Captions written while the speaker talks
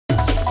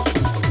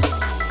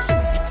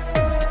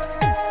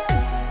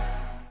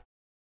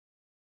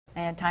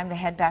And time to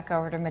head back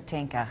over to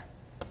Matinka.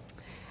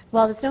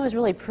 Well, the snow is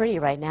really pretty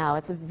right now.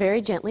 It's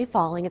very gently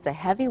falling. It's a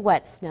heavy,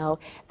 wet snow.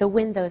 The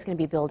wind, though, is going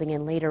to be building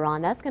in later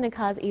on. That's going to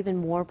cause even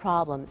more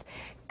problems.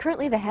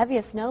 Currently, the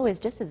heaviest snow is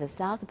just to the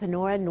south of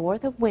Panora,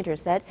 north of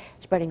Winterset,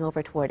 spreading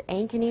over toward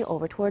Ankeny,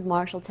 over toward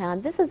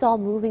Marshalltown. This is all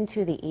moving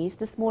to the east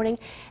this morning,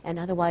 and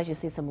otherwise you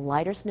see some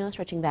lighter snow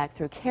stretching back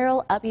through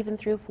Carroll, up even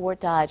through Fort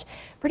Dodge.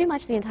 Pretty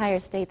much the entire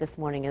state this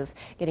morning is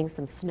getting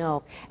some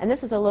snow. And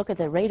this is a look at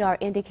the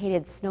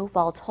radar-indicated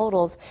snowfall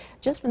totals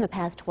just from the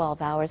past 12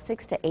 hours,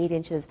 6 to 8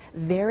 inches.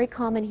 Very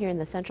common here in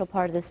the central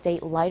part of the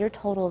state, lighter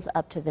totals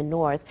up to the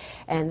north.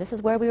 And this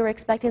is where we were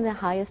expecting the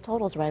highest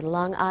totals, right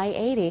along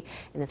I-80,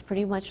 and it's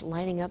pretty much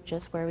lining up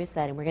just where we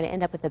said, and we're going to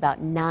end up with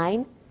about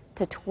 9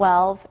 to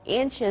 12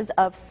 inches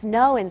of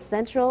snow in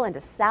central and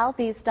to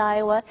southeast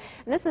Iowa.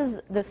 And this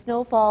is the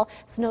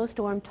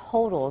snowstorm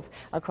totals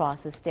across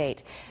the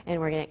state.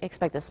 And we're going to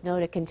expect the snow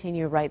to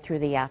continue right through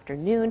the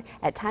afternoon.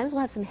 At times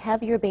we'll have some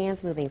heavier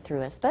bands moving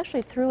through,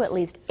 especially through at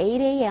least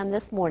 8 a.m.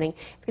 this morning.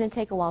 It's going to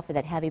take a while for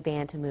that heavy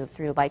band to move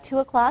through. By 2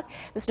 o'clock,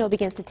 the snow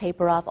begins to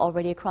taper off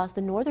already across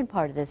the northern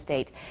part of the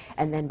state.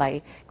 And then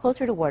by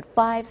closer toward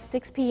 5,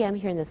 6 p.m.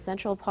 here in the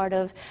central part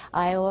of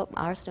Iowa,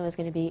 our snow is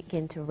going to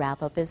begin to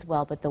wrap up as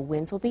well. But the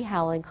winds will be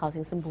howling,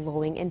 causing some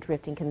blowing and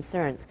drifting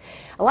concerns.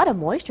 A lot of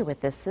moisture with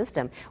this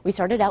system. We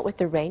started out with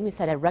the rain. We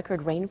set a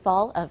record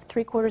rainfall of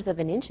 3/4 of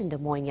an inch in Des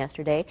Moines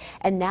yesterday,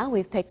 and now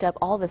we've picked up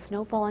all the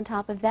snowfall on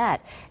top of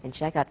that. And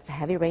check out the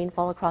heavy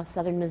rainfall across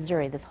southern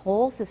Missouri. This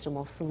whole system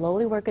will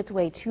slowly work its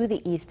way to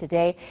the east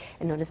today.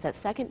 And notice that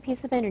second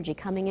piece of energy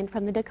coming in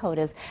from the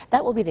Dakotas.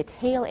 That will be the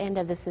tail end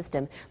of the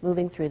system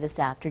moving through this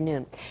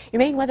afternoon.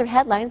 Your main weather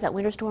headlines: that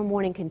winter storm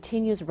warning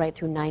continues right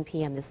through 9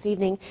 p.m. this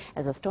evening,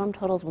 as the storm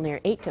totals will near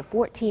 8 to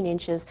 14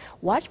 inches.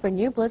 Watch for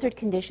near blizzard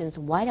conditions.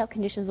 Whiteout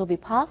conditions will be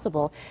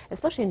possible,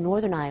 especially in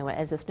northern Iowa,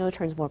 as the snow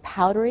turns more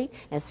powdery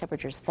and as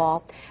temperatures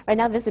fall. Right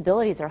now,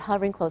 visibilities are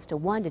hovering close to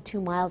 1 to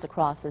 2 miles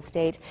across the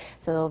state,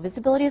 so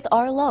visibilities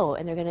are low,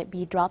 and they're going to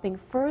be dropping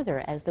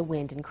further as the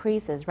wind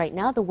increases. Right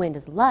now, the wind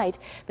is light,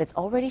 but it's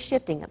already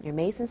shifting up near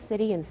Mason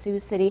City and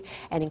Sioux City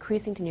and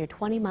increasing to near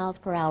 20 miles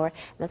per hour.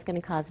 That's going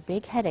to cause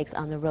big headaches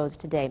on the roads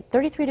today.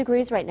 33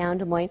 degrees right now in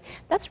Des Moines.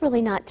 That's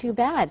really not too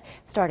bad.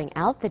 Starting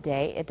out the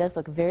day, it does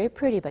look very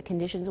pretty, but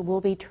conditions will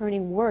be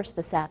turning worse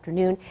this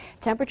afternoon.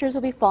 Temperatures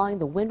will be falling,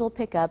 the wind will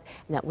pick up,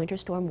 and that winter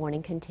storm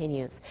warning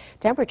continues.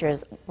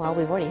 Temperatures, well,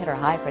 we've already hit our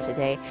high for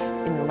today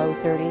in the low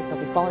 30s. They'll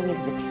be falling into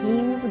the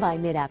teens by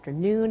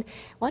mid-afternoon.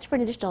 Watch for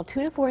an additional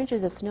 2 to 4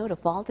 inches of snow to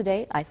fall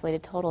today.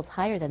 Isolated totals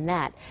higher than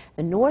that.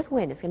 The north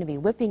wind is going to be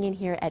whipping in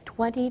here at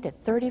 20 to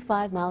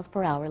 35 miles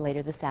per hour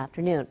later this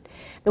afternoon.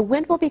 The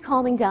wind will be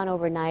calming down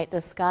overnight.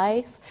 The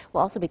skies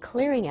will also be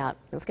clearing out.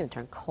 It's going to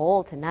turn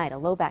cold tonight, a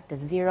low back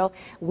to 0.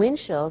 Wind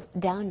chills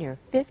down near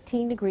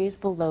 15 degrees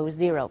below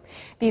 0.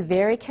 Be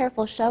very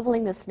careful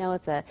shoveling the snow.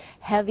 It's a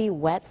heavy,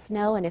 wet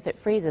snow, and if it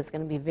freezes, it's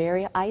going to be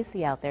very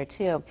icy out there,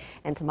 too.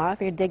 And tomorrow,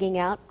 if you're digging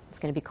out, it's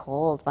going to be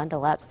cold.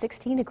 Bundle up.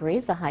 16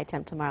 degrees the high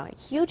temp tomorrow. A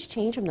huge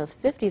change from those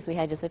 50s we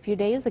had just a few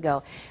days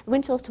ago.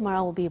 Wind chills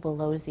tomorrow will be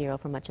below 0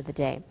 for much of the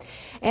day.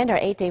 And our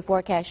 8-day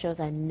forecast shows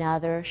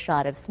another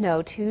shot of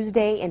snow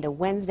Tuesday into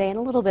Wednesday, and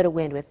a little bit of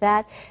wind with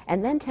that.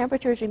 And then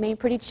temperatures remain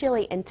pretty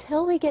chilly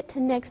until we get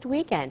to next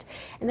weekend.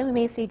 And then we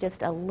may see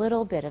just a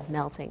little bit of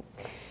melting.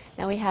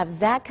 Now we have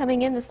Zach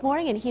coming in this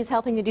morning, and he's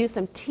helping to do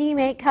some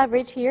teammate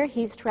coverage here.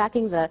 He's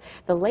tracking the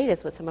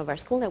latest with some of our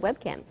SchoolNet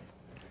webcams.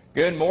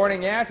 Good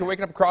morning. Yeah, if you're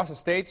waking up across the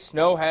state,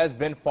 snow has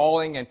been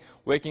falling, and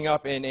waking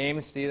up in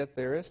Ames, see that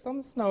there is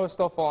some snow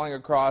still falling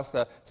across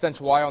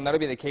central Iowa, and that'll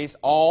be the case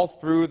all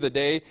through the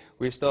day.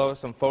 We still have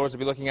some photos to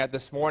be looking at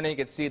this morning.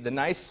 You can see the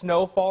nice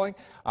snow falling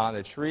on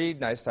the tree,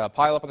 nice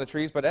pile up on the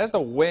trees, but as the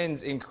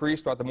winds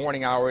increase throughout the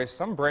morning hours,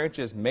 some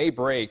branches may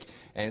break,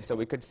 and so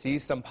we could see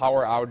some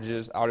power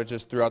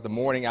outages throughout the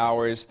morning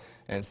hours.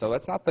 And so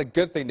that's not the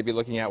good thing to be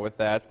looking at with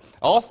that.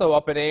 Also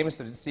up in Ames,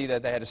 to see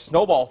that they had a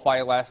snowball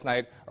fight last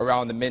night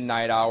around the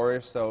midnight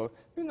hours. So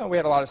even though we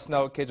had a lot of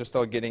snow, kids are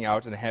still getting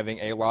out and having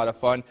a lot of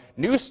fun.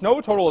 New snow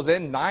totals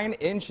in 9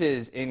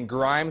 inches in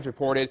Grimes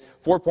reported,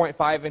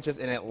 4.5 inches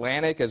in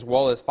Atlantic, as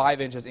well as 5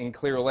 inches in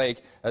Clear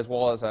Lake, as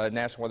well as a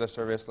National Weather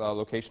Service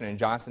location in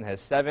Johnston has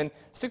 7,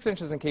 6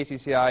 inches in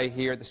KCCI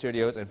here at the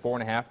studios, and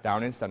 4.5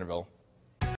 down in Centerville.